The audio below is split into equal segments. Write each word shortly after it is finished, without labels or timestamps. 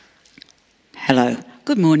Hello.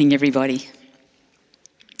 Good morning, everybody.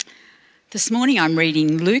 This morning I'm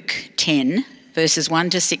reading Luke 10, verses 1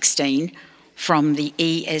 to 16 from the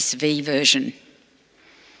ESV version.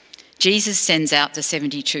 Jesus sends out the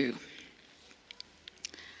 72.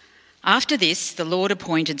 After this, the Lord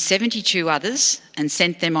appointed 72 others and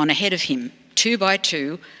sent them on ahead of him, 2 by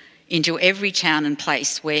 2, into every town and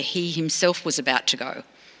place where he himself was about to go.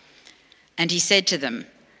 And he said to them,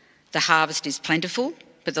 "The harvest is plentiful,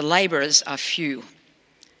 but the labourers are few.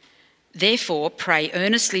 Therefore, pray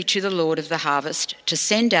earnestly to the Lord of the harvest to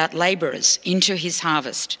send out labourers into his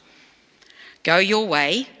harvest. Go your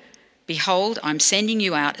way. Behold, I'm sending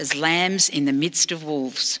you out as lambs in the midst of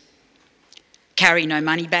wolves. Carry no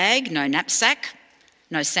money bag, no knapsack,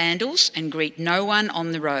 no sandals, and greet no one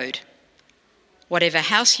on the road. Whatever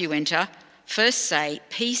house you enter, first say,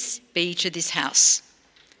 'Peace be to this house.'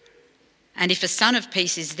 And if a son of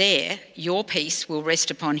peace is there, your peace will rest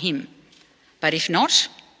upon him. But if not,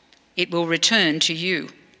 it will return to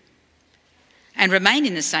you. And remain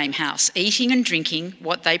in the same house, eating and drinking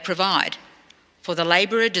what they provide, for the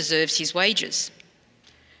labourer deserves his wages.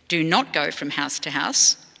 Do not go from house to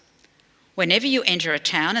house. Whenever you enter a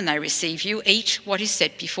town and they receive you, eat what is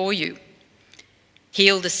set before you.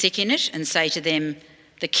 Heal the sick in it and say to them,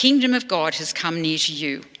 'The kingdom of God has come near to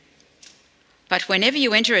you.' But whenever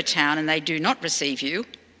you enter a town and they do not receive you,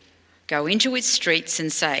 go into its streets and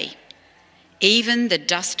say, 'Even the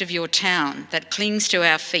dust of your town that clings to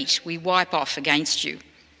our feet we wipe off against you.'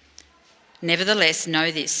 Nevertheless,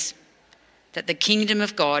 know this, that the kingdom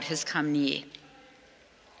of God has come near.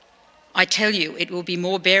 I tell you, it will be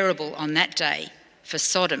more bearable on that day for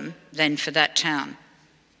Sodom than for that town.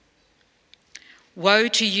 Woe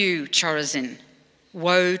to you, Chorazin!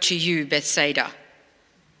 Woe to you, Bethsaida!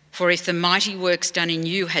 For if the mighty works done in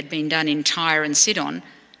you had been done in Tyre and Sidon,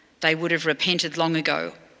 they would have repented long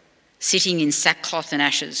ago, sitting in sackcloth and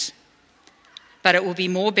ashes. But it will be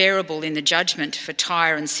more bearable in the judgment for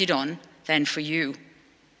Tyre and Sidon than for you.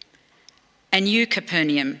 And you,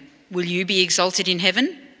 Capernaum, will you be exalted in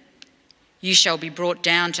heaven? You shall be brought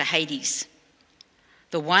down to Hades.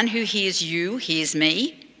 The one who hears you hears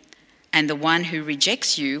me, and the one who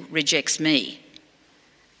rejects you rejects me,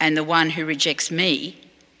 and the one who rejects me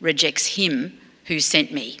rejects him who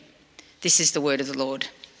sent me." This is the word of the Lord.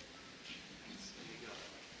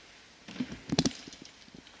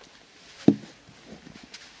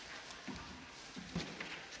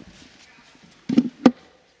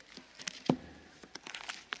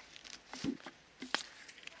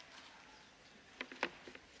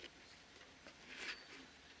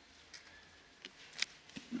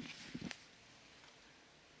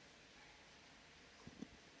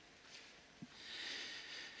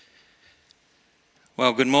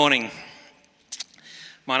 Well, good morning.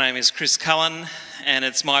 My name is Chris Cullen, and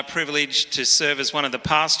it's my privilege to serve as one of the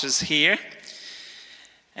pastors here.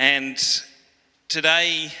 And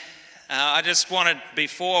today, I just wanted,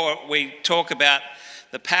 before we talk about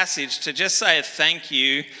the passage, to just say a thank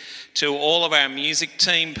you to all of our music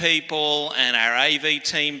team people and our AV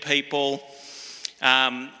team people.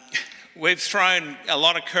 We've thrown a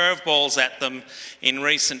lot of curveballs at them in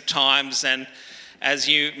recent times, and as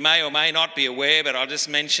you may or may not be aware, but I'll just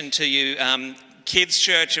mention to you, kids'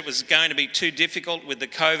 church, it was going to be too difficult with the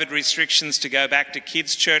COVID restrictions to go back to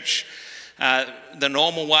kids' church the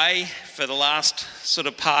normal way for the last sort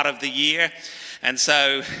of part of the year. And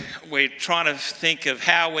so we're trying to think of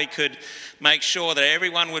how we could make sure that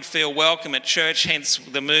everyone would feel welcome at church, hence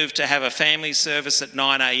the move to have a family service at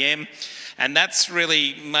 9 a.m. And that's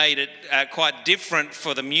really made it quite different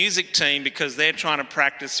for the music team, because they're trying to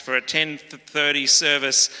practice for a 10:30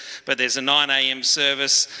 service, but there's a 9 a.m.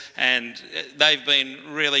 service, and they've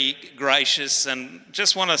been really gracious, and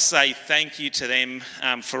just want to say thank you to them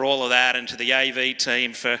for all of that, and to the AV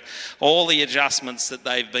team for all the adjustments that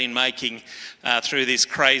they've been making through this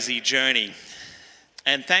crazy journey.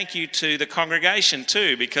 And thank you to the congregation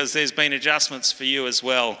too, because there's been adjustments for you as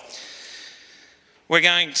well. We're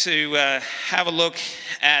going to have a look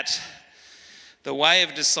at The Way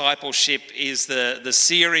of Discipleship is the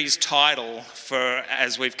series title for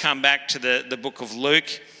as we've come back to the book of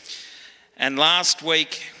Luke. And last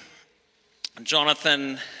week,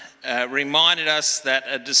 Jonathan reminded us that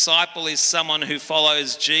a disciple is someone who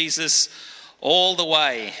follows Jesus all the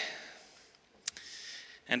way.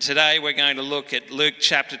 And today we're going to look at Luke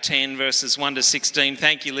chapter 10, verses 1 to 16.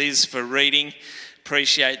 Thank you, Liz, for reading.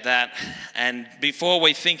 Appreciate that. And before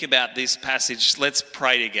we think about this passage, let's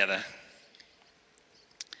pray together.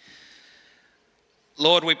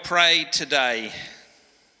 Lord, we pray today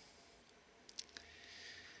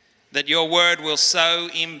that your word will so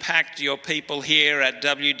impact your people here at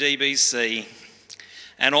WDBC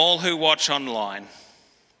and all who watch online.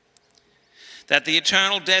 That the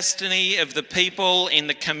eternal destiny of the people in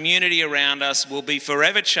the community around us will be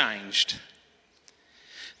forever changed.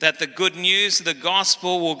 That the good news of the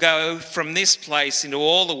gospel will go from this place into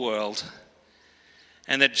all the world,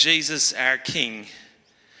 and that Jesus, our King,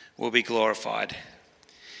 will be glorified.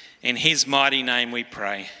 In his mighty name we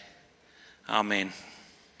pray. Amen.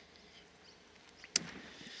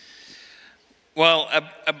 Well,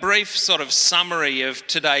 a brief sort of summary of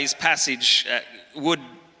today's passage would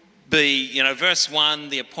be, verse 1,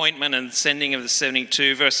 the appointment and sending of the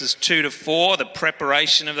 72, verses 2 to 4, the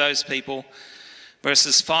preparation of those people,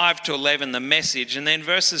 verses 5 to 11, the message, and then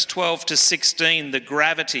verses 12 to 16, the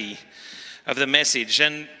gravity of the message.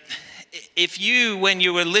 And if you, when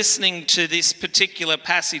you were listening to this particular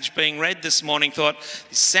passage being read this morning, thought,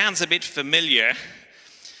 this sounds a bit familiar,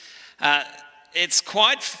 it's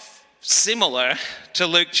quite similar to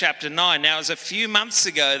Luke chapter 9. Now, it was a few months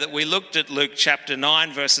ago that we looked at Luke chapter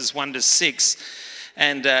 9, verses 1 to 6,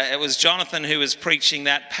 and it was Jonathan who was preaching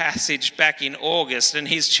that passage back in August, and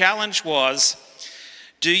his challenge was,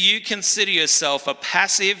 do you consider yourself a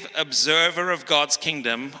passive observer of God's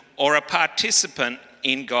kingdom or a participant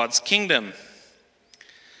in God's kingdom?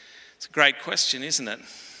 It's a great question, isn't it?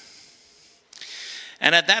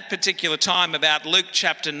 And at that particular time, about Luke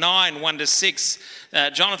chapter 9, 1 to 6,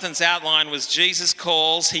 Jonathan's outline was Jesus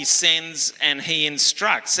calls, he sends, and he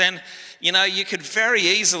instructs. And, you could very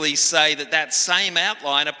easily say that that same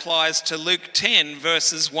outline applies to Luke 10,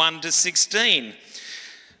 verses 1 to 16.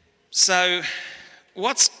 So,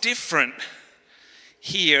 what's different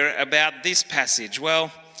here about this passage?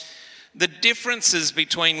 Well, the differences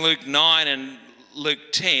between Luke 9 and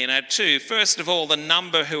Luke 10 are two. First of all, the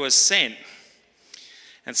number who are sent.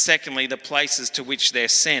 And secondly, the places to which they're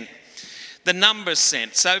sent. The number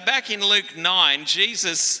sent. So back in Luke 9,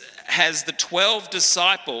 Jesus has the 12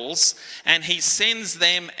 disciples and he sends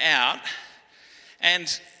them out.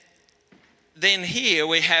 And then here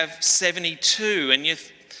we have 72. And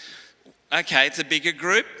okay, it's a bigger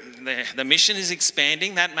group. The mission is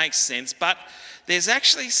expanding. That makes sense. But there's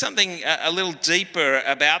actually something a little deeper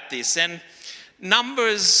about this. And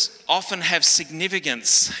numbers often have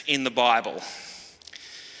significance in the Bible.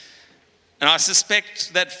 And I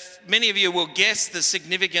suspect that many of you will guess the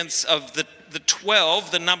significance of the 12,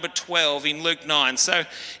 the number 12 in Luke 9. So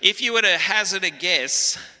if you were to hazard a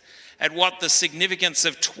guess at what the significance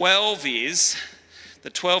of 12 is, the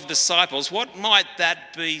 12 disciples, what might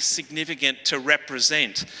that be significant to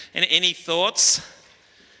represent? Any thoughts?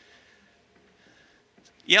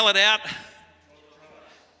 Yell it out.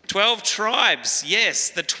 12 tribes. Yes,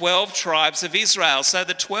 the 12 tribes of Israel. So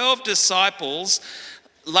the 12 disciples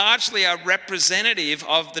largely are representative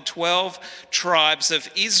of the 12 tribes of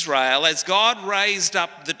Israel as God raised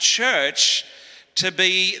up the church to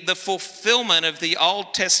be the fulfillment of the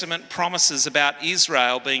Old Testament promises about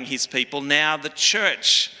Israel being his people. Now the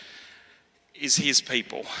church is his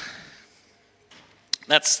people.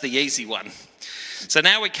 That's the easy one. So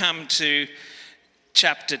now we come to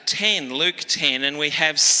chapter 10, Luke 10, and we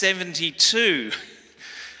have 72.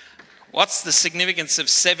 What's the significance of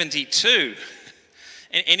 72?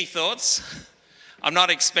 Any thoughts? I'm not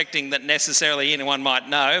expecting that necessarily anyone might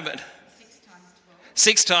know, but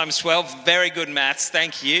 6 times 12, very good maths,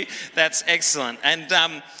 thank you. That's excellent. And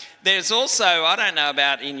there's also, I don't know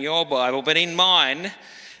about in your Bible, but in mine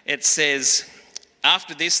it says,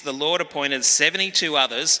 after this the Lord appointed 72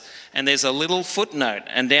 others, and there's a little footnote.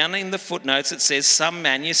 And down in the footnotes it says some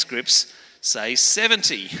manuscripts say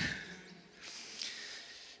 70.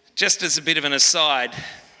 Just as a bit of an aside,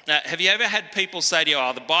 have you ever had people say to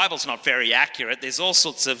you, the Bible's not very accurate, there's all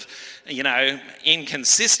sorts of,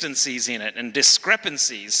 inconsistencies in it and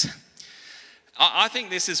discrepancies? I think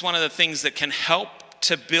this is one of the things that can help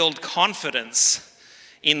to build confidence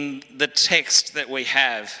in the text that we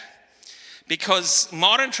have. Because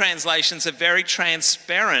modern translations are very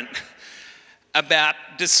transparent about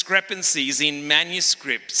discrepancies in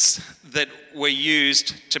manuscripts that were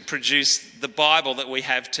used to produce the Bible that we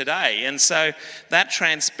have today. And so that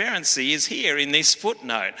transparency is here in this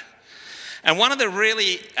footnote. And one of the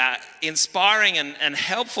really inspiring and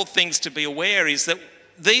helpful things to be aware is that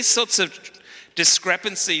these sorts of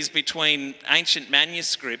discrepancies between ancient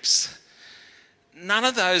manuscripts, none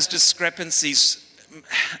of those discrepancies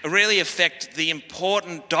really affect the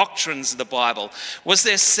important doctrines of the Bible. Was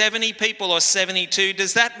there 70 people or 72?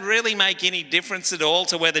 Does that really make any difference at all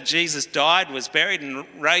to whether Jesus died, was buried and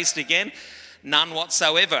raised again? None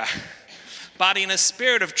whatsoever. But in a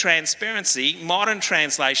spirit of transparency, modern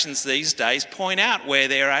translations these days point out where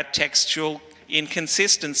there are textual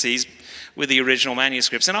inconsistencies with the original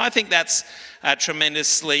manuscripts. And I think that's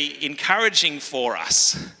tremendously encouraging for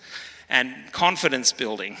us and confidence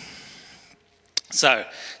building. So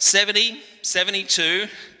 70, 72,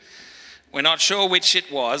 we're not sure which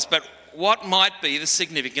it was, but what might be the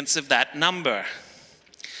significance of that number?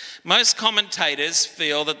 Most commentators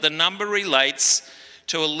feel that the number relates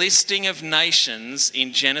to a listing of nations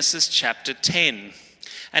in Genesis chapter 10.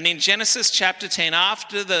 And in Genesis chapter 10,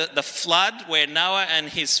 after the flood, where Noah and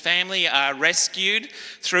his family are rescued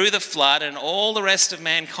through the flood and all the rest of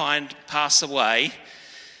mankind pass away,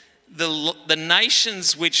 the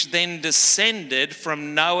nations which then descended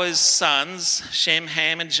from Noah's sons, Shem,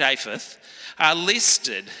 Ham and Japheth, are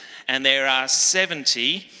listed. And there are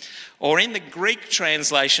 70, or in the Greek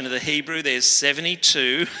translation of the Hebrew, there's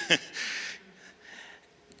 72.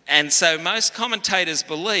 And so most commentators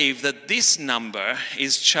believe that this number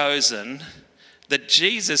is chosen, that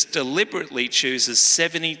Jesus deliberately chooses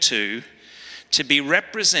 72 to be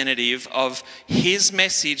representative of his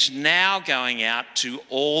message now going out to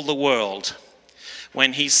all the world.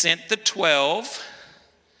 When he sent the 12,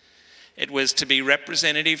 it was to be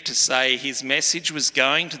representative to say his message was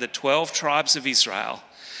going to the 12 tribes of Israel.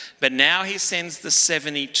 But now he sends the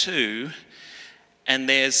 72, and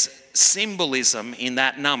there's symbolism in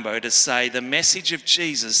that number to say the message of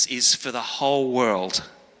Jesus is for the whole world.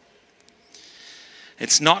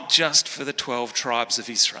 It's not just for the 12 tribes of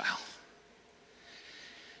Israel.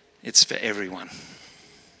 It's for everyone.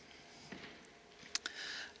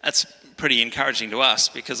 That's pretty encouraging to us,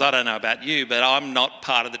 because I don't know about you, but I'm not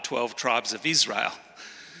part of the 12 tribes of Israel.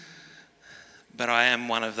 But I am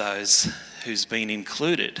one of those who's been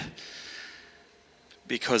included,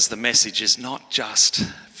 because the message is not just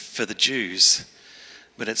for the Jews,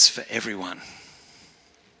 but it's for everyone.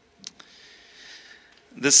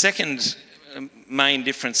 The second main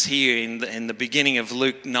difference here in the beginning of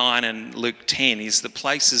Luke 9 and Luke 10 is the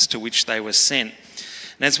places to which they were sent.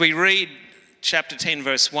 And as we read chapter 10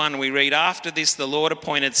 verse 1, we read, "After this the Lord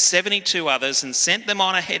appointed 72 others and sent them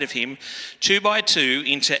on ahead of him, 2 by 2,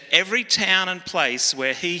 into every town and place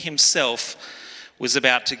where he himself was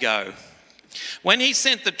about to go." When he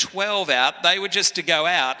sent the 12 out, they were just to go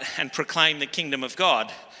out and proclaim the kingdom of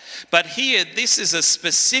God. But here, this is a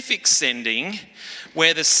specific sending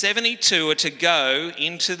where the 72 are to go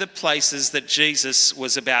into the places that Jesus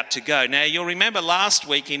was about to go. Now, you'll remember last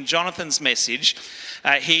week in Jonathan's message,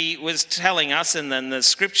 he was telling us, and then the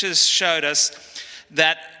scriptures showed us,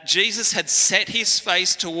 that Jesus had set his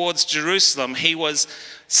face towards Jerusalem. He was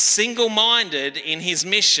single-minded in his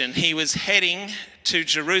mission. He was heading to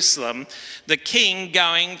Jerusalem, the king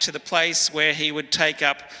going to the place where he would take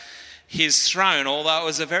up his throne, although it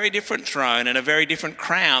was a very different throne and a very different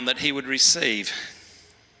crown that he would receive.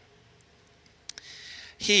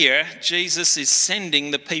 Here, Jesus is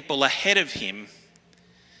sending the people ahead of him.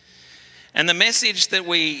 And the message that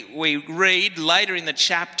we read later in the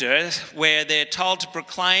chapter, where they're told to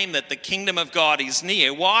proclaim that the kingdom of God is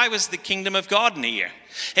near. Why was the kingdom of God near?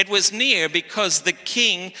 It was near because the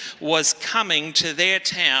king was coming to their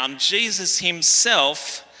town. Jesus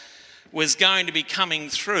himself was going to be coming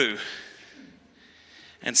through.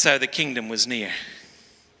 And so the kingdom was near.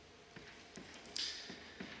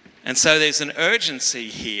 And so there's an urgency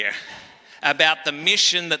here about the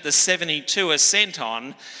mission that the 72 are sent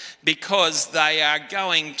on, because they are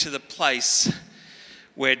going to the place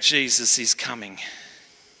where Jesus is coming.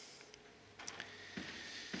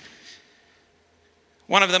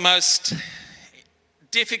 One of the most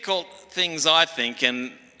difficult things, I think,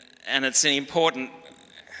 and it's an important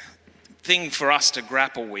thing for us to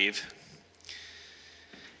grapple with,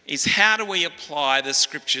 is how do we apply the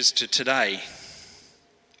scriptures to today?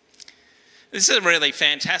 This is a really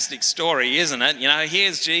fantastic story, isn't it? You know,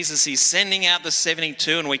 here's Jesus, he's sending out the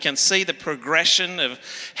 72, and we can see the progression of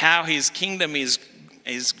how his kingdom is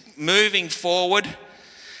moving forward.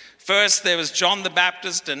 First, there was John the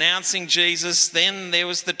Baptist announcing Jesus, then there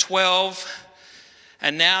was the 12,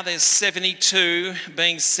 and now there's 72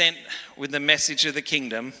 being sent with the message of the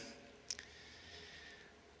kingdom.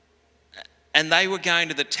 And they were going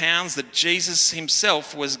to the towns that Jesus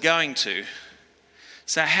himself was going to.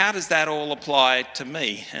 So how does that all apply to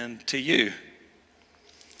me and to you?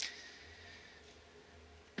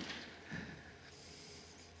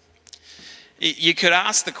 You could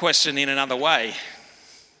ask the question in another way.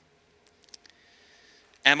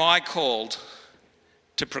 Am I called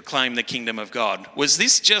to proclaim the kingdom of God? Was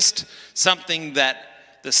this just something that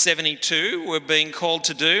the 72 were being called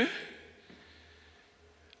to do?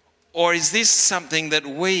 Or is this something that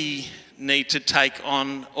we need to take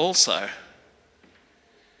on also?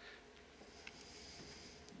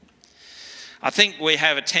 I think we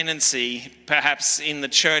have a tendency, perhaps in the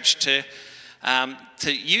church, to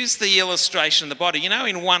use the illustration of the body. You know,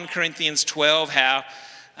 in 1 Corinthians 12, how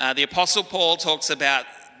the Apostle Paul talks about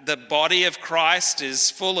the body of Christ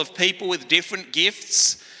is full of people with different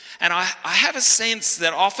gifts. And I have a sense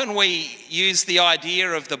that often we use the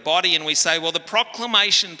idea of the body and we say, well, the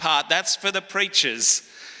proclamation part, that's for the preachers.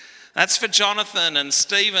 That's for Jonathan and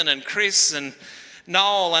Stephen and Chris and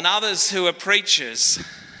Noel and others who are preachers.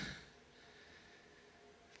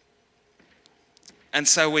 And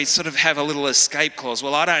so we sort of have a little escape clause.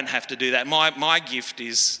 Well, I don't have to do that. My gift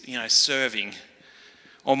is, serving.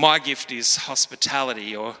 Or my gift is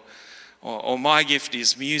hospitality. Or my gift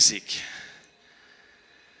is music.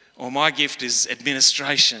 Or my gift is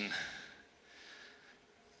administration.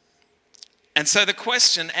 And so the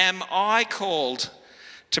question, am I called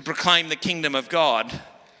to proclaim the kingdom of God,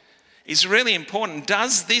 is really important.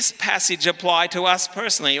 Does this passage apply to us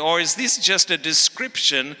personally, or is this just a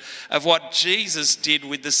description of what Jesus did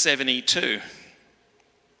with the 72?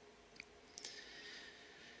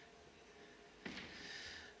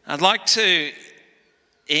 I'd like to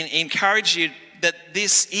encourage you that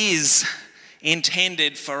this is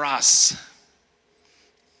intended for us.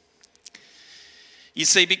 You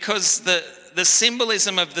see, because the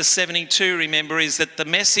symbolism of the 72, remember, is that the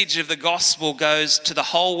message of the gospel goes to the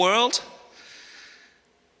whole world.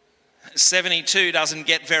 72 doesn't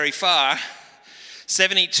get very far.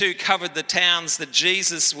 72 covered the towns that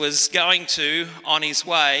Jesus was going to on his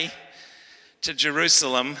way to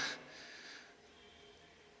Jerusalem.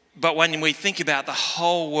 But when we think about the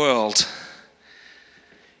whole world,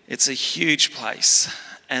 it's a huge place.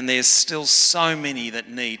 And there's still so many that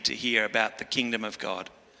need to hear about the kingdom of God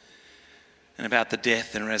and about the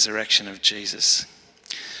death and resurrection of Jesus.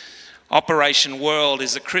 Operation World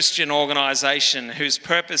is a Christian organisation whose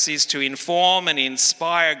purpose is to inform and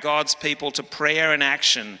inspire God's people to prayer and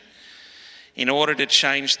action in order to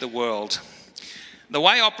change the world. The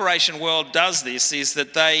way Operation World does this is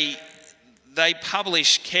that they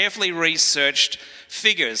publish carefully researched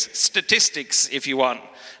figures, statistics if you want.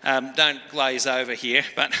 Don't glaze over here,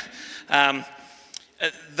 but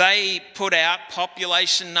they put out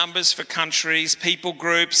population numbers for countries, people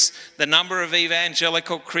groups, the number of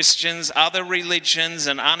evangelical Christians, other religions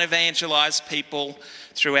and unevangelized people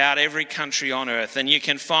throughout every country on earth. And you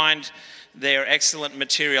can find their excellent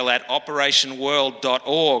material at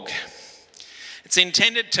operationworld.org. It's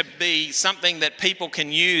intended to be something that people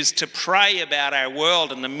can use to pray about our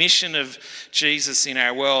world and the mission of Jesus in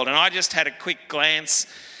our world. And I just had a quick glance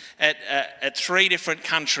at 3 different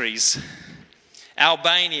countries.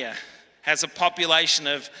 Albania has a population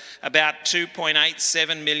of about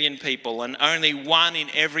 2.87 million people, and only 1 in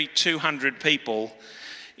every 200 people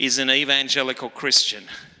is an evangelical Christian.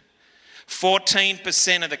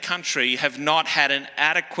 14% of the country have not had an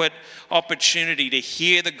adequate opportunity to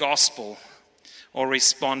hear the gospel or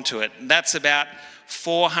respond to it. That's about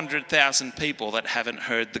 400,000 people that haven't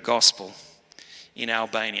heard the gospel in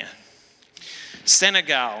Albania.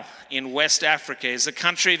 Senegal in West Africa is a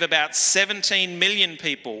country of about 17 million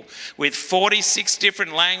people with 46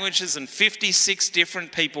 different languages and 56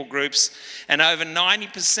 different people groups, and over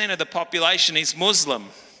 90% of the population is Muslim.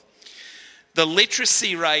 The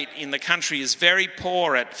literacy rate in the country is very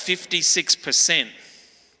poor at 56%.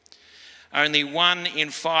 Only 1 in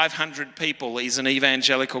 500 people is an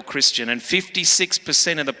evangelical Christian, and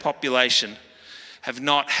 56% of the population have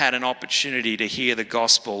not had an opportunity to hear the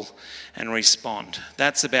gospel and respond.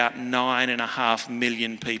 That's about 9.5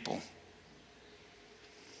 million people.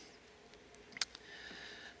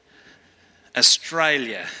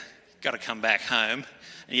 Australia, got to come back home,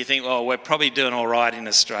 and you think, well, we're probably doing all right in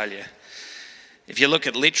Australia. If you look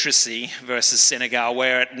at literacy versus Senegal,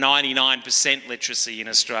 we're at 99% literacy in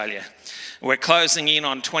Australia. We're closing in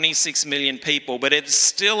on 26 million people, but it's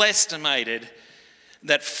still estimated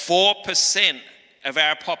that 4% of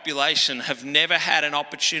our population have never had an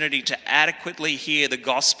opportunity to adequately hear the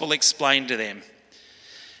gospel explained to them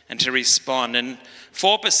and to respond. And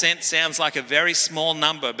 4% sounds like a very small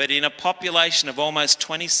number, but in a population of almost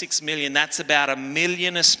 26 million, that's about 1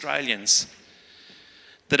 million Australians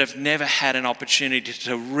that have never had an opportunity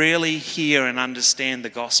to really hear and understand the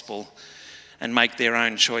gospel and make their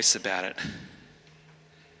own choice about it.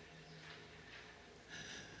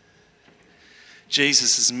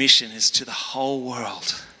 Jesus' mission is to the whole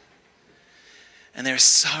world. And there are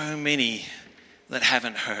so many that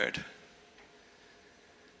haven't heard.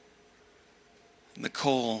 And the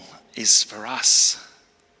call is for us.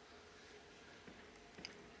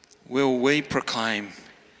 Will we proclaim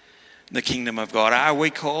the kingdom of God? Are we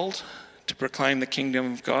called to proclaim the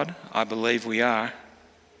kingdom of God? I believe we are.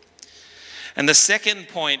 And the second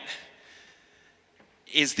point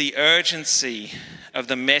is the urgency of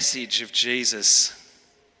the message of Jesus,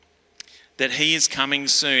 that he is coming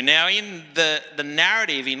soon. Now, in the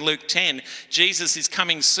narrative in Luke 10, Jesus is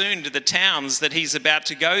coming soon to the towns that he's about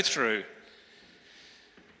to go through.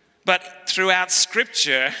 But throughout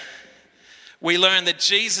Scripture, we learn that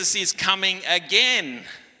Jesus is coming again.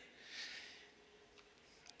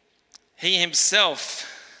 He himself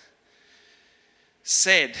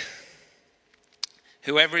said,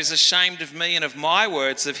 "Whoever is ashamed of me and of my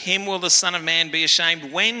words, of him will the Son of Man be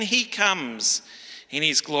ashamed when he comes in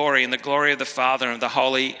his glory and the glory of the Father and the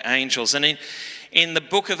holy angels." And in the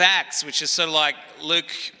book of Acts, which is sort of like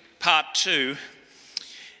Luke part 2,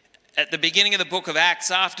 at the beginning of the book of Acts,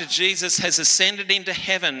 after Jesus has ascended into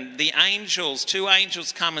heaven, the angels, 2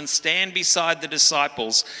 angels come and stand beside the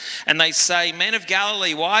disciples, and they say, "Men of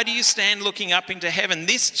Galilee, why do you stand looking up into heaven?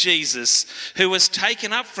 This Jesus who was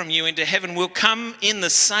taken up from you into heaven will come in the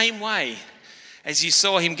same way as you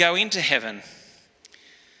saw him go into heaven."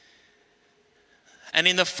 And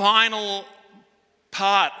in the final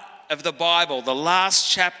part of the Bible, the last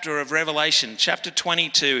chapter of Revelation, chapter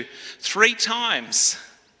 22, 3 times,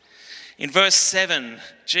 in verse 7,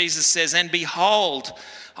 Jesus says, "And behold,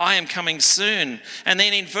 I am coming soon." And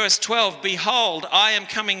then in verse 12, "Behold, I am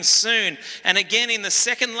coming soon." And again in the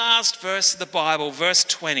second last verse of the Bible, verse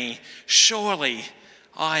 20, "Surely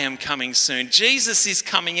I am coming soon." Jesus is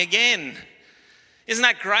coming again. Isn't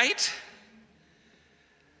that great?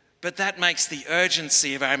 But that makes the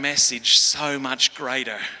urgency of our message so much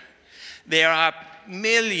greater. There are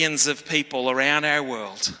millions of people around our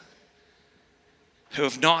world who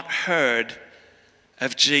have not heard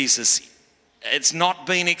of Jesus. It's not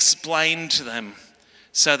been explained to them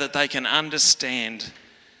so that they can understand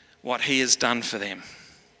what he has done for them.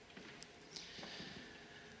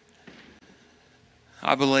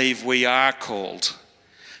 I believe we are called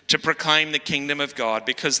to proclaim the kingdom of God,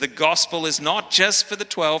 because the gospel is not just for the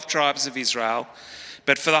 12 tribes of Israel,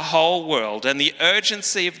 but for the whole world. And the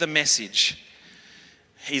urgency of the message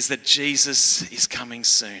is that Jesus is coming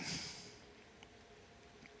soon.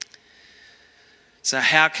 So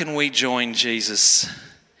how can we join Jesus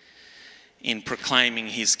in proclaiming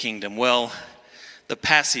his kingdom? Well, the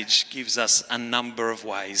passage gives us a number of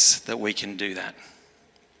ways that we can do that.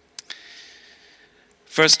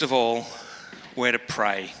 First of all, we're to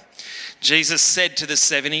pray. Jesus said to the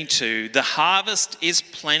 72, "The harvest is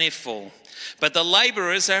plentiful, but the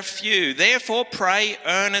laborers are few. Therefore pray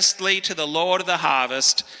earnestly to the Lord of the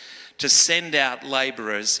harvest to send out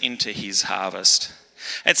laborers into his harvest."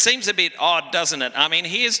 It seems a bit odd, doesn't it? I mean,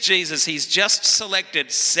 here's Jesus. He's just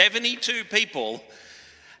selected 72 people,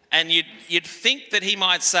 and you'd think that he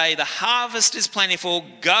might say, "The harvest is plentiful,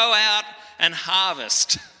 go out and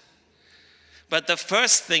harvest." But the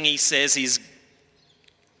first thing he says is,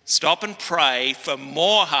 stop and pray for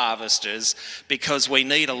more harvesters, because we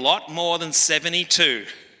need a lot more than 72.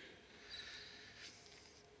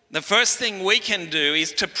 The first thing we can do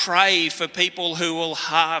is to pray for people who will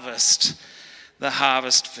harvest the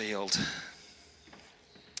harvest field.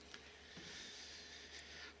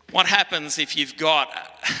 What happens if you've got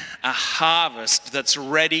a harvest that's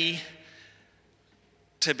ready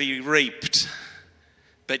to be reaped,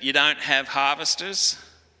 but you don't have harvesters?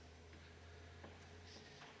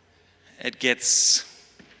 It gets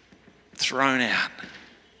thrown out.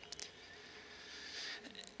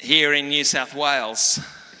 Here in New South Wales,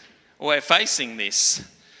 we're facing this.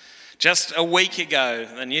 Just a week ago,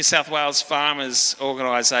 the New South Wales Farmers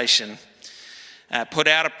Organisation put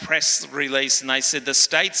out a press release, and they said the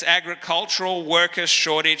state's agricultural worker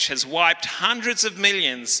shortage has wiped hundreds of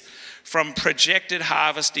millions from projected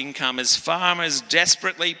harvest income as farmers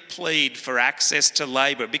desperately plead for access to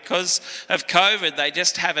labour. Because of COVID, they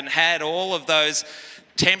just haven't had all of those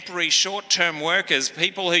temporary short-term workers,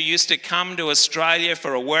 people who used to come to Australia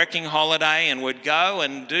for a working holiday and would go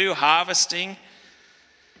and do harvesting.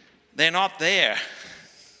 They're not there.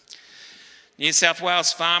 New South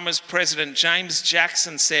Wales Farmers President James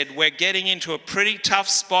Jackson said, "We're getting into a pretty tough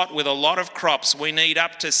spot with a lot of crops. We need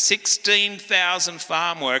up to 16,000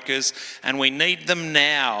 farm workers, and we need them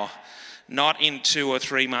now, not in 2 or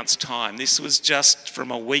 3 months' time." This was just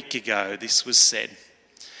from a week ago, this was said.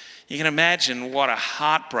 You can imagine what a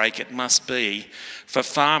heartbreak it must be for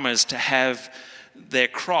farmers to have their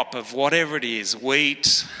crop of whatever it is,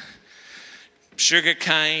 wheat,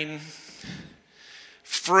 sugarcane,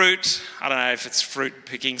 fruit. I don't know if it's fruit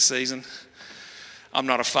picking season. I'm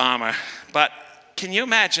not a farmer. But can you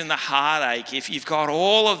imagine the heartache if you've got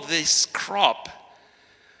all of this crop,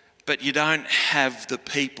 but you don't have the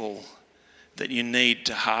people that you need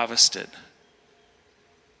to harvest it?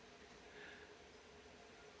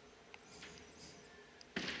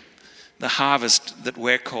 the harvest that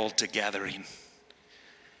we're called to gather in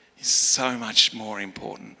is so much more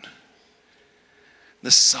important.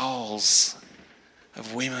 The souls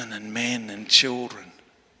of women and men and children.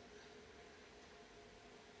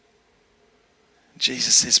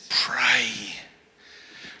 Jesus says, pray.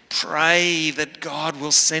 Pray that God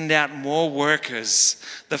will send out more workers.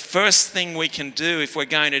 The first thing we can do if we're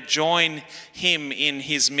going to join him in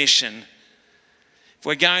his mission, if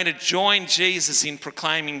we're going to join Jesus in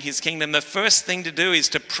proclaiming his kingdom, the first thing to do is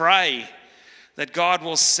to pray that God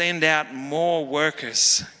will send out more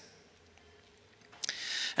workers.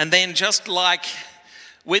 And then just like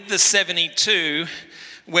with the 72,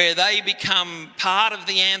 where they become part of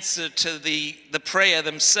the answer to the prayer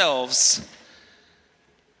themselves,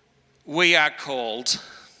 we are called,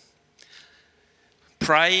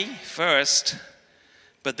 pray first,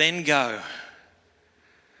 but then go.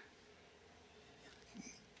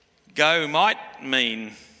 Go might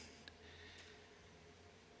mean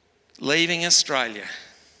leaving Australia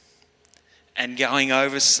and going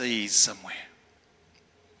overseas somewhere.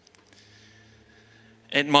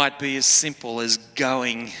 It might be as simple as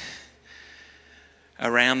going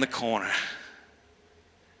around the corner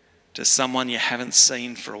to someone you haven't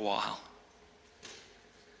seen for a while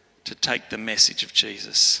to take the message of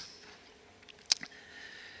Jesus.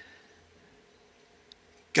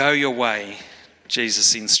 Go your way,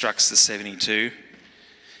 Jesus instructs the 72.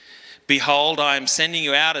 Behold, I am sending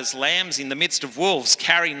you out as lambs in the midst of wolves.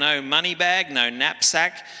 Carry no money bag, no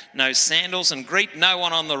knapsack, no sandals, and greet no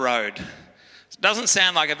one on the road. It doesn't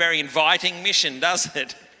sound like a very inviting mission, does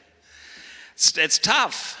it? It's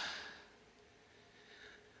tough.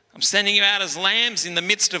 I'm sending you out as lambs in the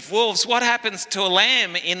midst of wolves. What happens to a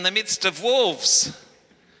lamb in the midst of wolves?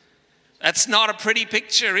 That's not a pretty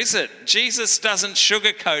picture, is it? Jesus doesn't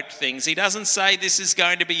sugarcoat things. He doesn't say this is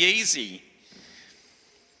going to be easy.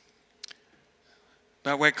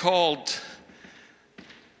 But we're called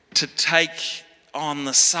to take on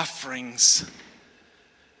the sufferings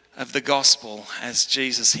of the gospel as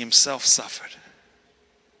Jesus himself suffered.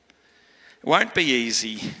 It won't be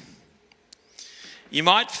easy. You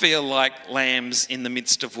might feel like lambs in the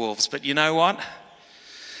midst of wolves, but you know what?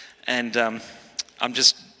 And I'm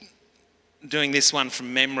just doing this one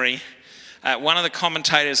from memory. One of the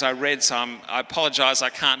commentators I read, so I apologise I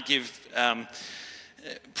can't give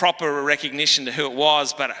proper recognition to who it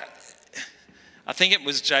was, but I think it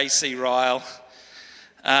was J.C. Ryle.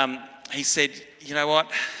 He said, you know what?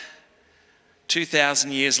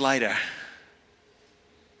 2,000 years later,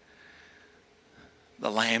 the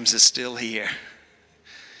lambs are still here.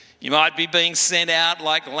 You might be being sent out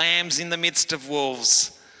like lambs in the midst of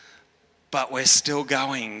wolves, but we're still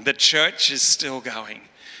going. The church is still going.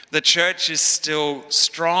 The church is still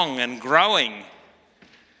strong and growing.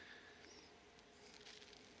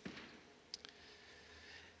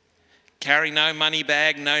 Carry no money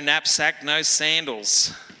bag, no knapsack, no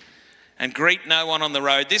sandals, and greet no one on the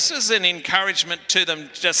road. This was an encouragement to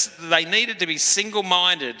them. Just they needed to be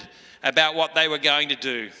single-minded about what they were going to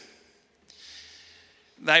do.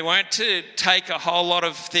 They weren't to take a whole lot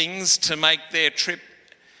of things to make their trip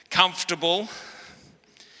comfortable.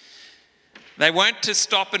 They weren't to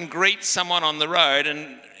stop and greet someone on the road.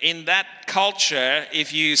 And in that culture,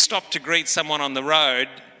 if you stopped to greet someone on the road,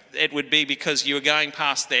 it would be because you were going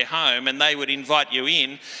past their home and they would invite you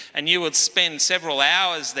in and you would spend several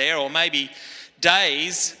hours there or maybe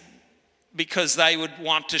days because they would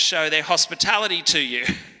want to show their hospitality to you.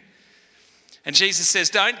 And Jesus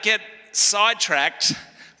says, don't get sidetracked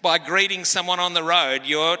by greeting someone on the road.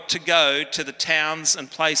 You're to go to the towns and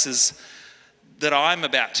places that I'm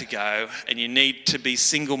about to go, and you need to be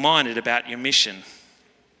single-minded about your mission.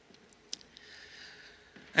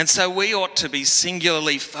 And so we ought to be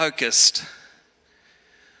singularly focused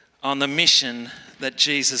on the mission that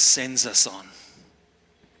Jesus sends us on.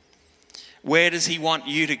 Where does he want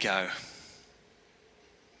you to go?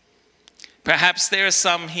 Perhaps there are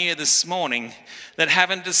some here this morning that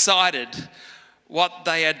haven't decided what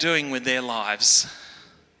they are doing with their lives.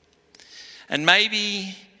 And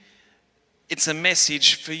maybe it's a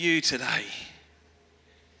message for you today.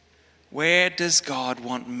 Where does God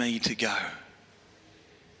want me to go?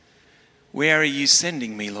 Where are you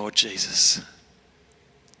sending me, Lord Jesus?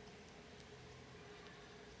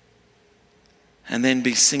 And then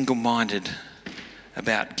be single-minded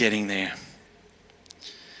about getting there.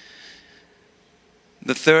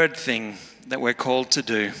 The third thing that we're called to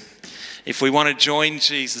do, if we want to join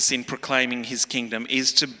Jesus in proclaiming his kingdom,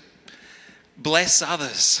 is to bless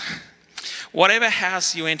others. Whatever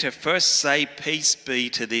house you enter, first say, peace be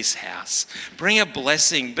to this house. Bring a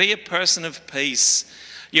blessing. Be a person of peace.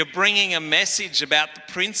 You're bringing a message about the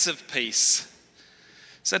Prince of Peace.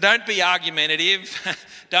 So don't be argumentative.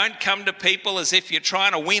 Don't come to people as if you're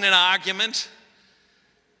trying to win an argument.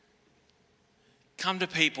 Come to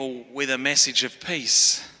people with a message of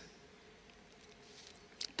peace.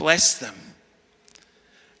 Bless them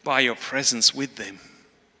by your presence with them.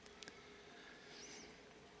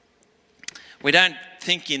 We don't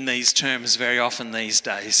think in these terms very often these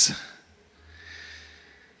days.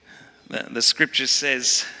 The scripture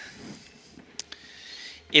says,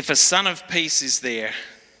 if a son of peace is there,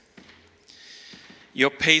 your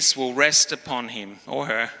peace will rest upon him or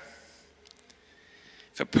her.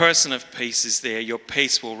 If a person of peace is there, your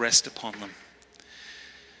peace will rest upon them.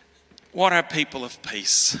 What are people of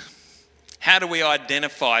peace? How do we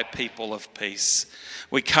identify people of peace?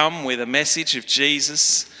 We come with a message of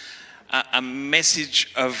Jesus, a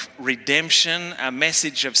message of redemption, a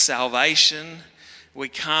message of salvation. We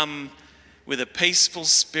come with a peaceful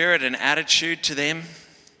spirit and attitude to them.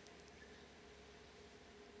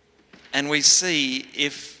 And we see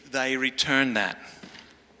if they return that.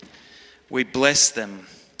 We bless them.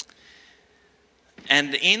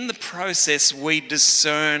 And in the process, we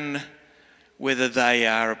discern whether they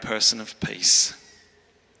are a person of peace.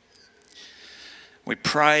 We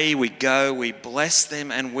pray, we go, we bless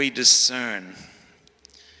them, and we discern.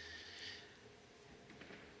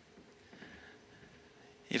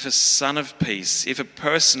 If a son of peace, if a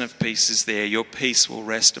person of peace is there, your peace will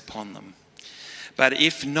rest upon them. But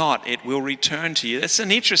if not, it will return to you. That's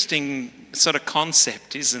an interesting sort of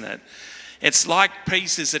concept, isn't it? It's like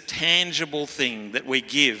peace is a tangible thing that we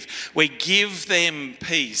give. We give them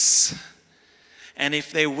peace. And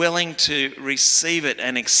if they're willing to receive it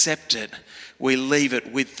and accept it, we leave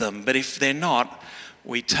it with them. But if they're not,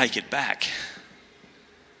 we take it back.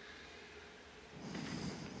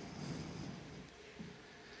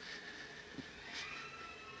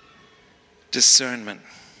 Discernment.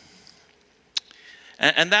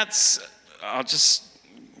 And that's, I'll just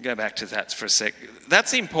go back to that for a sec.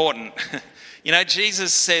 That's important. You know,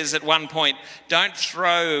 Jesus says at one point, don't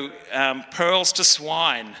throw pearls to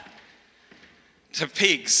swine, to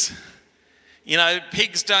pigs. You know,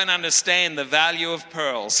 pigs don't understand the value of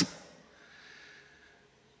pearls.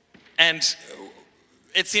 And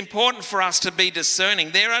it's important for us to be discerning.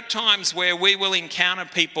 There are times where we will encounter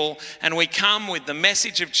people and we come with the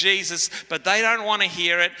message of Jesus, but they don't want to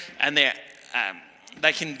hear it, and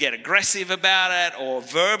they can get aggressive about it or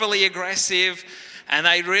verbally aggressive, and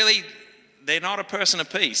they're not a person of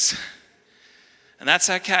peace. And that's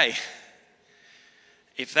okay.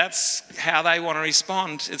 If that's how they want to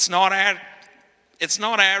respond, it's not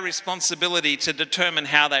our responsibility to determine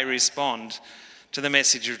how they respond to the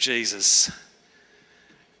message of Jesus.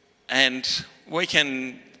 And we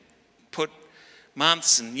can put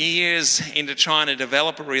months and years into trying to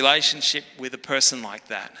develop a relationship with a person like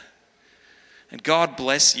that. And God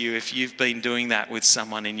bless you if you've been doing that with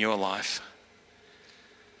someone in your life.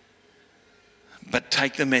 But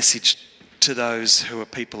take the message to those who are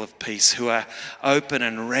people of peace, who are open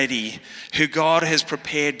and ready, who God has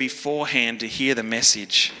prepared beforehand to hear the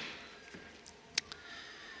message.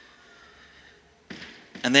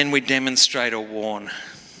 And then we demonstrate or warn.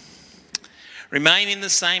 Remain in the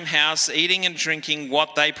same house, eating and drinking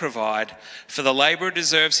what they provide, for the labourer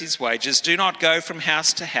deserves his wages. Do not go from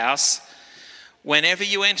house to house. Whenever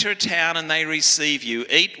you enter a town and they receive you,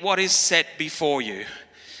 eat what is set before you.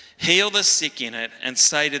 Heal the sick in it and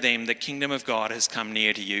say to them, the kingdom of God has come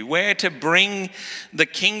near to you. We're to bring the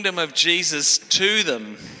kingdom of Jesus to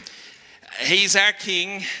them. He's our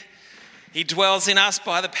King. He dwells in us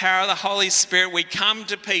by the power of the Holy Spirit. We come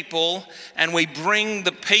to people and we bring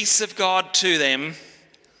the peace of God to them.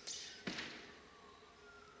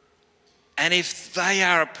 And if they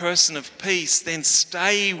are a person of peace, then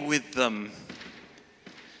stay with them.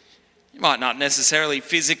 You might not necessarily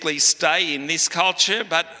physically stay in this culture,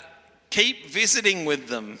 but keep visiting with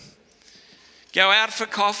them. Go out for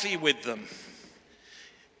coffee with them.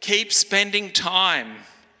 Keep spending time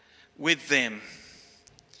with them.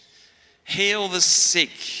 Heal the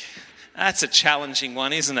sick. That's a challenging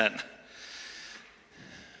one, isn't it?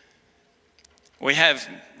 We have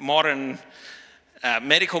modern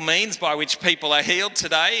medical means by which people are healed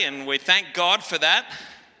today, and we thank God for that.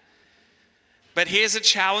 But here's a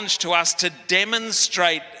challenge to us to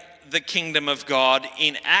demonstrate the kingdom of God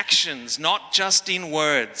in actions, not just in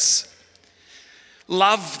words.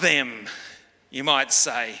 Love them, you might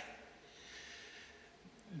say.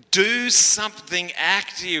 Do something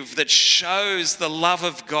active that shows the love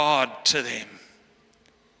of God to them.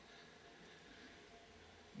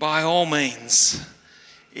 By all means,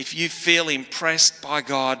 if you feel impressed by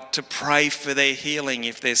God to pray for their healing,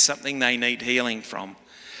 if there's something they need healing from,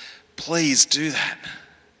 please do that.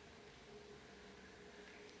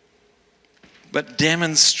 But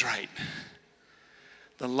demonstrate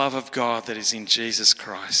the love of God that is in Jesus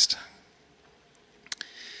Christ.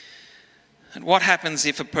 And what happens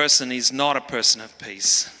if a person is not a person of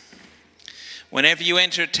peace? Whenever you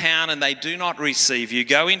enter a town and they do not receive you,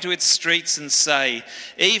 go into its streets and say,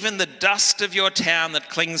 even the dust of your town that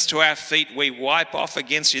clings to our feet, we wipe off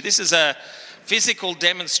against you. This is a physical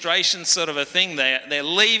demonstration sort of a thing. They're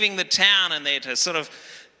leaving the town and they're to sort of,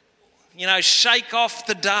 shake off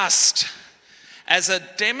the dust as a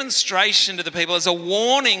demonstration to the people, as a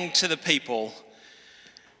warning to the people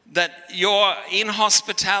that your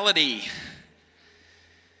inhospitality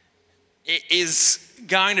is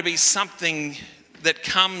going to be something that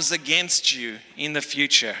comes against you in the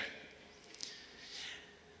future.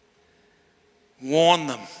 Warn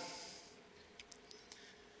them.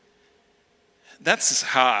 That's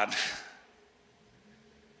hard.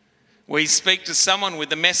 We speak to someone with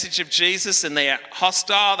the message of Jesus and they're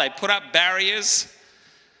hostile, they put up barriers,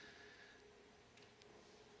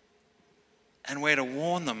 and we're to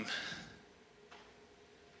warn them.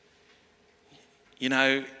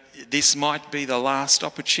 This might be the last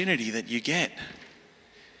opportunity that you get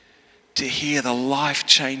to hear the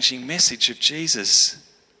life-changing message of Jesus.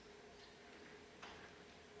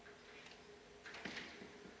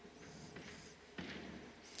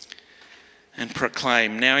 And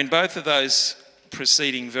proclaim. Now, in both of those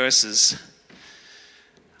preceding verses,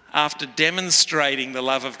 after demonstrating the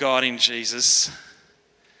love of God in Jesus,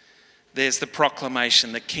 there's the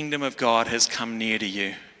proclamation, the kingdom of God has come near to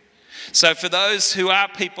you. So for those who are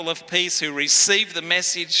people of peace, who receive the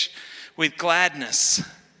message with gladness,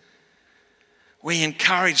 we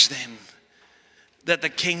encourage them that the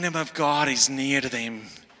kingdom of God is near to them.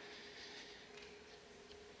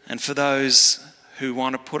 And for those who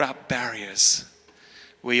want to put up barriers,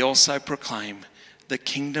 we also proclaim the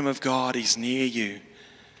kingdom of God is near you.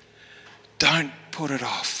 Don't put it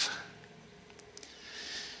off.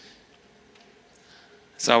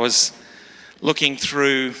 So I was looking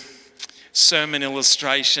through sermon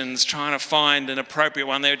illustrations, trying to find an appropriate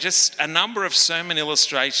one. There are just a number of sermon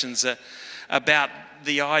illustrations about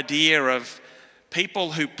the idea of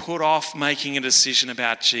people who put off making a decision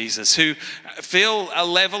about Jesus, who feel a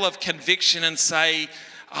level of conviction and say,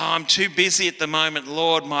 I'm too busy at the moment,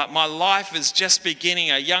 Lord. My life is just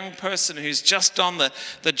beginning. A young person who's just on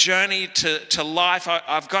the journey to life.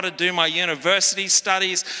 I've got to do my university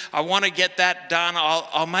studies. I want to get that done.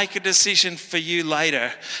 I'll make a decision for you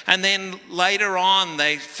later. And then later on,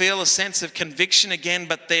 they feel a sense of conviction again,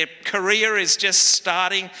 but their career is just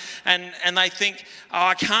starting. And they think,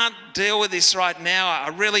 I can't deal with this right now. I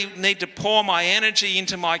really need to pour my energy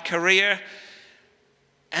into my career.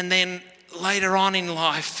 And then later on in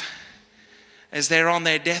life, as they're on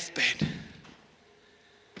their deathbed,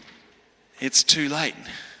 it's too late.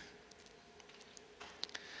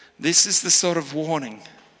 This is the sort of warning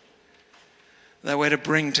that we're to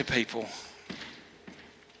bring to people.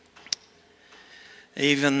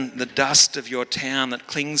 Even the dust of your town that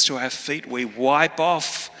clings to our feet, we wipe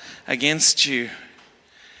off against you.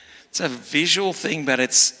 It's a visual thing, but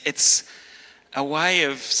it's a way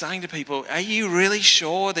of saying to people, are you really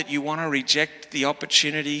sure that you want to reject the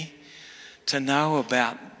opportunity to know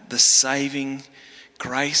about the saving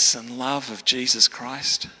grace and love of Jesus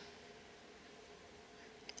Christ?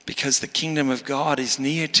 Because the kingdom of God is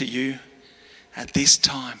near to you at this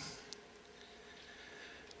time.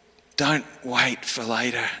 Don't wait for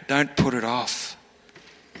later. Don't put it off.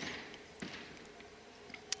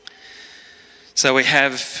 So we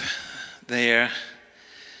have there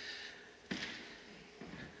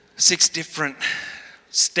 6 different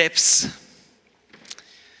steps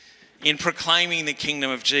in proclaiming the kingdom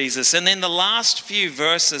of Jesus. And then the last few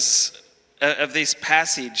verses of this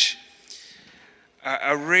passage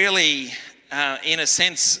are really, in a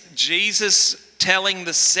sense, Jesus telling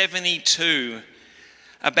the 72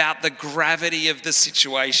 about the gravity of the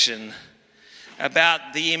situation,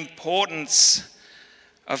 about the importance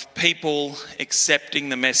of people accepting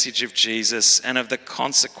the message of Jesus and of the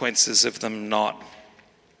consequences of them not.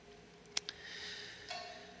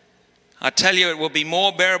 I tell you, it will be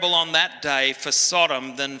more bearable on that day for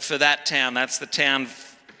Sodom than for that town. That's the town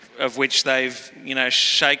of which they've,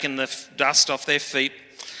 shaken the dust off their feet.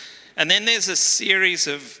 And then there's a series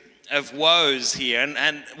of woes here.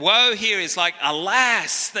 And woe here is like,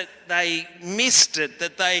 alas, that they missed it,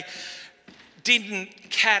 that they didn't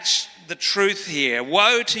catch the truth here.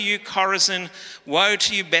 Woe to you, Chorazin. Woe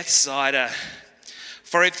to you, Bethsaida.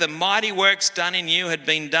 For if the mighty works done in you had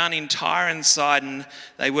been done in Tyre and Sidon,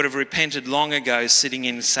 they would have repented long ago, sitting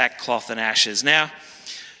in sackcloth and ashes. Now,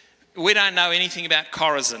 we don't know anything about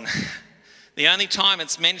Chorazin. The only time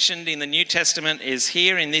it's mentioned in the New Testament is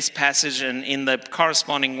here in this passage and in the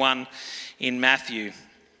corresponding one in Matthew.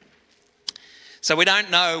 So we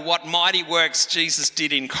don't know what mighty works Jesus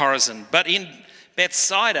did in Chorazin, but in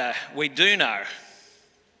Bethsaida we do know.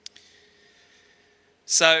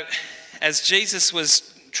 So as Jesus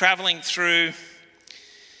was travelling through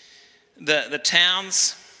the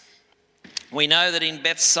towns, we know that in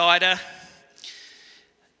Bethsaida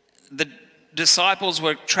the disciples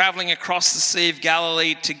were travelling across the Sea of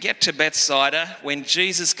Galilee to get to Bethsaida when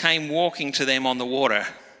Jesus came walking to them on the water.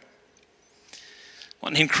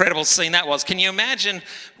 What an incredible scene that was. Can you imagine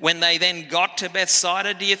when they then got to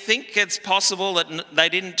Bethsaida? Do you think it's possible that they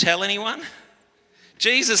didn't tell anyone?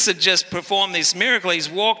 Jesus had just performed this miracle. He's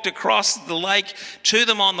walked across the lake to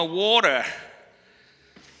them on the water.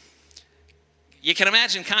 You can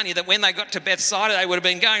imagine, can't you, that when they got to Bethsaida, they would have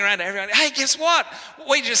been going around to everyone, hey, guess what?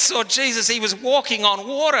 We just saw Jesus. He was walking on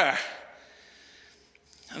water.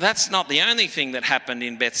 That's not the only thing that happened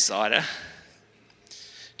in Bethsaida.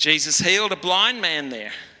 Jesus healed a blind man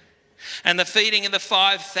there. And the feeding of the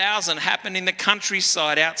 5,000 happened in the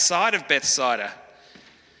countryside outside of Bethsaida.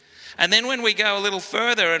 And then when we go a little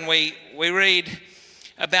further and we read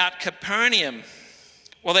about Capernaum,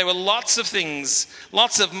 well, there were lots of things,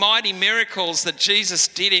 lots of mighty miracles that Jesus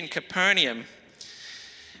did in Capernaum.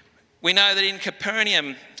 We know that in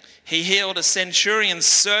Capernaum, he healed a centurion's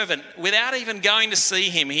servant without even going to see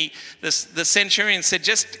him. The centurion said,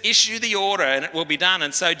 just issue the order and it will be done.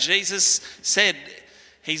 And so Jesus said,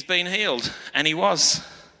 he's been healed, and he was.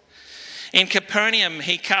 In Capernaum,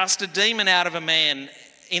 he cast a demon out of a man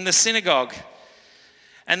in the synagogue.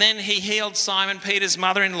 And then he healed Simon Peter's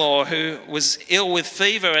mother-in-law who was ill with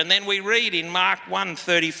fever. And then we read in Mark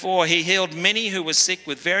 1:34, he healed many who were sick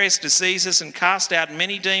with various diseases and cast out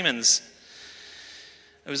many demons.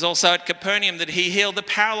 It was also at Capernaum that he healed the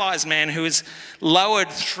paralyzed man who was lowered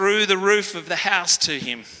through the roof of the house to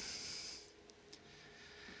him.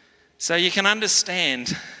 So you can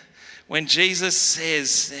understand when Jesus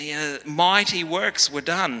says mighty works were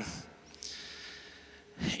done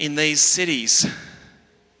in these cities.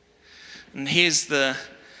 And here's the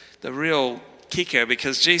real kicker,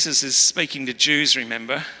 because Jesus is speaking to Jews,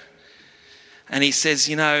 remember? And he says,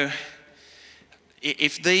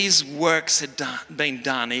 if these works had been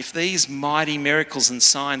done, if these mighty miracles and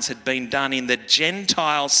signs had been done in the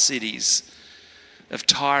Gentile cities of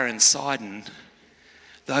Tyre and Sidon,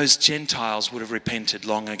 those Gentiles would have repented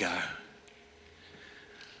long ago.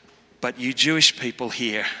 But you Jewish people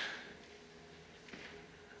here,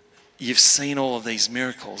 you've seen all of these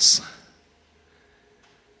miracles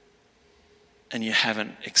and you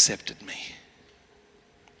haven't accepted me.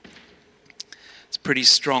 It's a pretty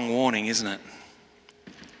strong warning, isn't it?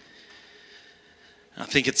 I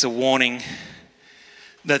think it's a warning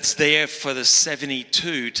that's there for the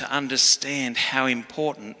 72 to understand how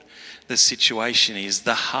important the situation is.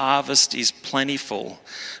 The harvest is plentiful,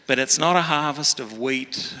 but it's not a harvest of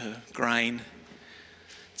wheat, grain.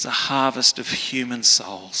 It's a harvest of human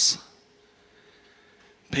souls.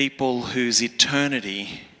 People whose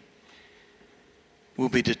eternity will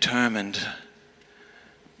be determined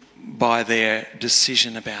by their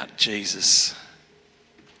decision about Jesus.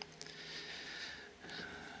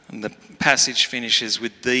 And the passage finishes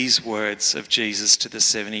with these words of Jesus to the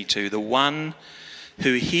 72. The one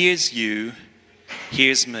who hears you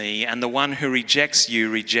hears me, and the one who rejects you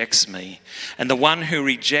rejects me, and the one who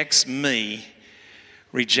rejects me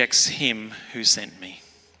rejects him who sent me.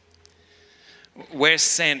 We're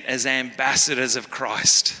sent as ambassadors of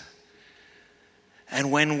Christ. And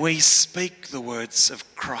when we speak the words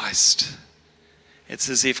of Christ, it's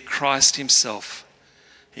as if Christ himself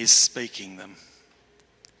is speaking them.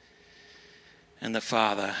 And the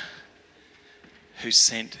Father who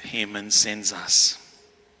sent him and sends us.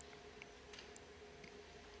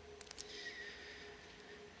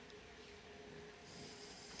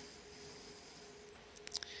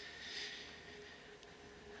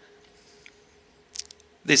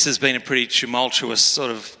 This has been a pretty tumultuous sort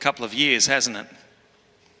of couple of years, hasn't it?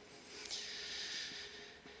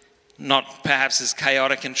 Not perhaps as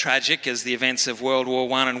chaotic and tragic as the events of World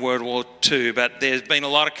War I and World War II, but there's been a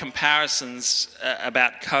lot of comparisons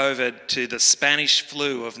about COVID to the Spanish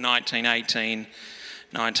flu of 1918,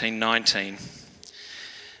 1919.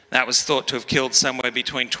 That was thought to have killed somewhere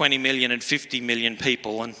between 20 million and 50 million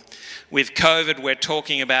people. And with COVID, we're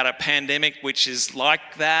talking about a pandemic which is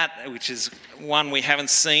like that, which is one we haven't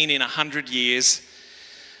seen in 100 years.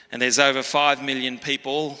 And there's over 5 million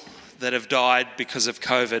people that have died because of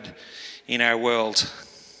COVID in our world.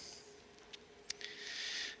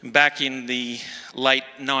 Back in the late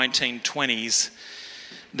 1920s,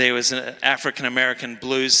 there was an African-American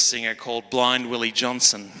blues singer called Blind Willie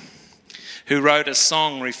Johnson who wrote a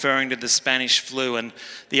song referring to the Spanish flu. And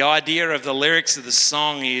the idea of the lyrics of the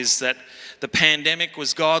song is that the pandemic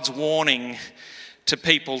was God's warning to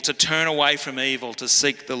people to turn away from evil, to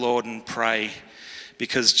seek the Lord and pray,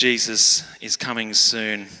 because Jesus is coming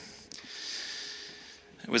soon.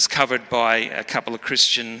 It was covered by a couple of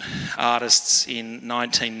Christian artists in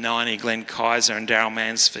 1990, Glenn Kaiser and Darryl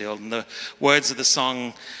Mansfield. And the words of the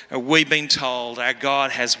song are, "We've been told our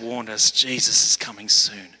God has warned us, Jesus is coming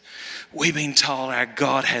soon. We've been told our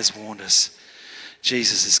God has warned us,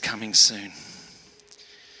 Jesus is coming soon."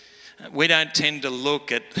 We don't tend to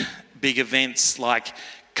look at big events like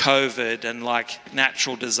COVID and like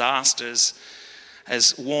natural disasters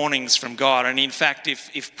as warnings from God. And in fact,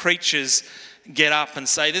 if preachers get up and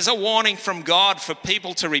say there's a warning from God for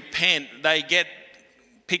people to repent, they get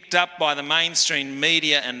picked up by the mainstream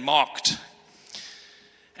media and mocked.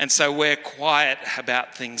 And so we're quiet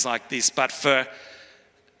about things like this. But for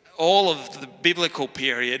all of the biblical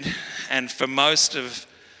period and for most of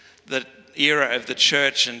the era of the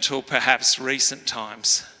church until perhaps recent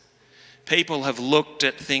times, people have looked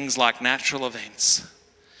at things like natural events,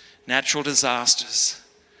 natural disasters,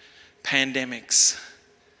 pandemics,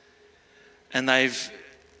 and they've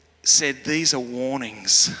said these are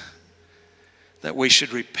warnings that we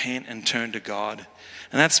should repent and turn to God.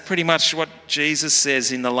 And that's pretty much what Jesus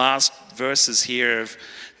says in the last verses here of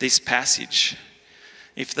this passage.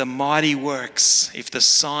 If the mighty works, if the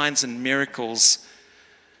signs and miracles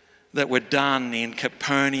that were done in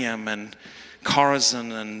Capernaum and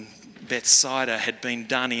Chorazin and Bethsaida had been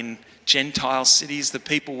done in Gentile cities, the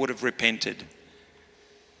people would have repented.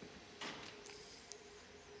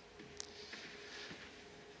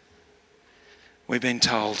 We've been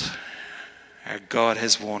told our God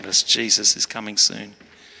has warned us, Jesus is coming soon.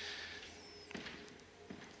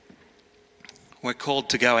 We're called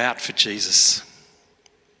to go out for Jesus.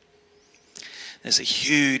 There's a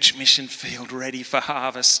huge mission field ready for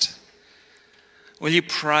harvest. Will you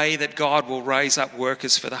pray that God will raise up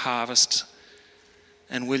workers for the harvest?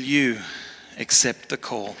 And will you accept the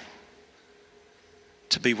call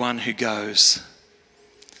to be one who goes,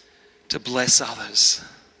 to bless others,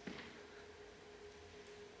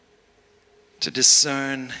 to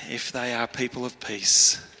discern if they are people of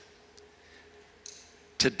peace,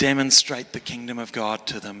 to demonstrate the kingdom of God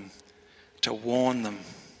to them, to warn them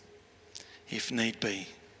if need be,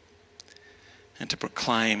 and to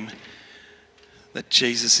proclaim that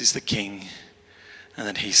Jesus is the King and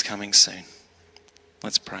that he's coming soon.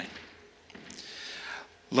 Let's pray.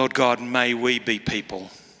 Lord God, may we be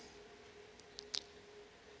people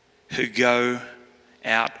who go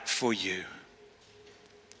out for you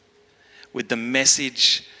with the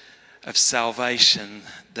message of salvation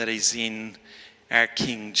that is in our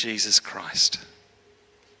King Jesus Christ.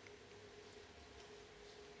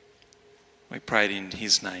 We pray it in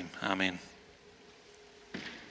his name. Amen.